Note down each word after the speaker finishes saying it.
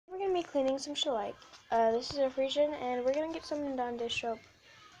cleaning some shellac. This is a Frisian, and we're gonna get some Dawn dish soap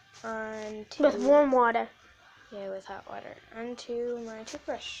onto With warm water. Yeah, with hot water onto my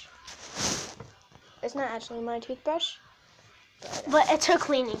toothbrush. It's not actually my toothbrush, But it's her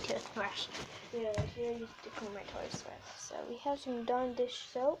cleaning toothbrush. yeah, she used to clean my toys with. So we have some Dawn dish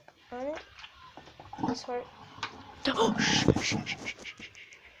soap on it.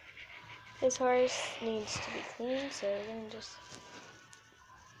 This horse needs to be cleaned, so we're gonna just.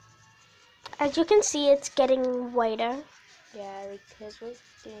 As you can see, it's getting whiter. Yeah, because we're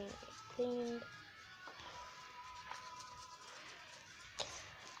getting it cleaned.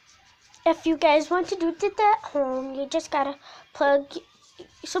 If you guys want to do this at home, you just gotta plug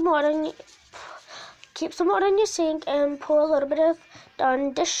some water in, keep some water in your sink and pour a little bit of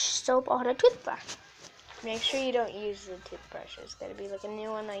Dawn dish soap on a toothbrush. Make sure you don't use the toothbrush. It's gotta be like a new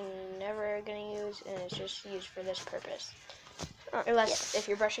one that you're never gonna use, and it's just used for this purpose. Unless if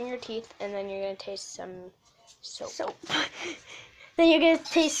you're brushing your teeth and then you're gonna taste some soap. Then you're gonna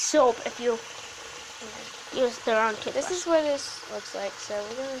taste soap if you use the wrong toothbrush. This is what this looks like, so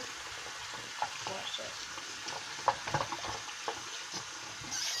we're gonna wash it.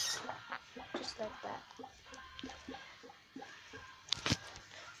 Just like that.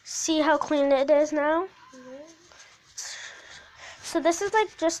 See how clean it is now? So this is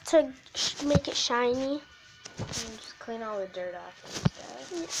like just to make it shiny. And just clean all the dirt off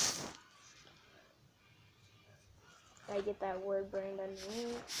and stuff. I get that word burned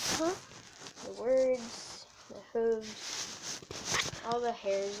underneath. The words, the hooves, all the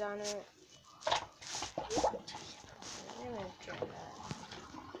hairs on it. I'm gonna drain that.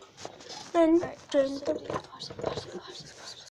 Then Right, drain the.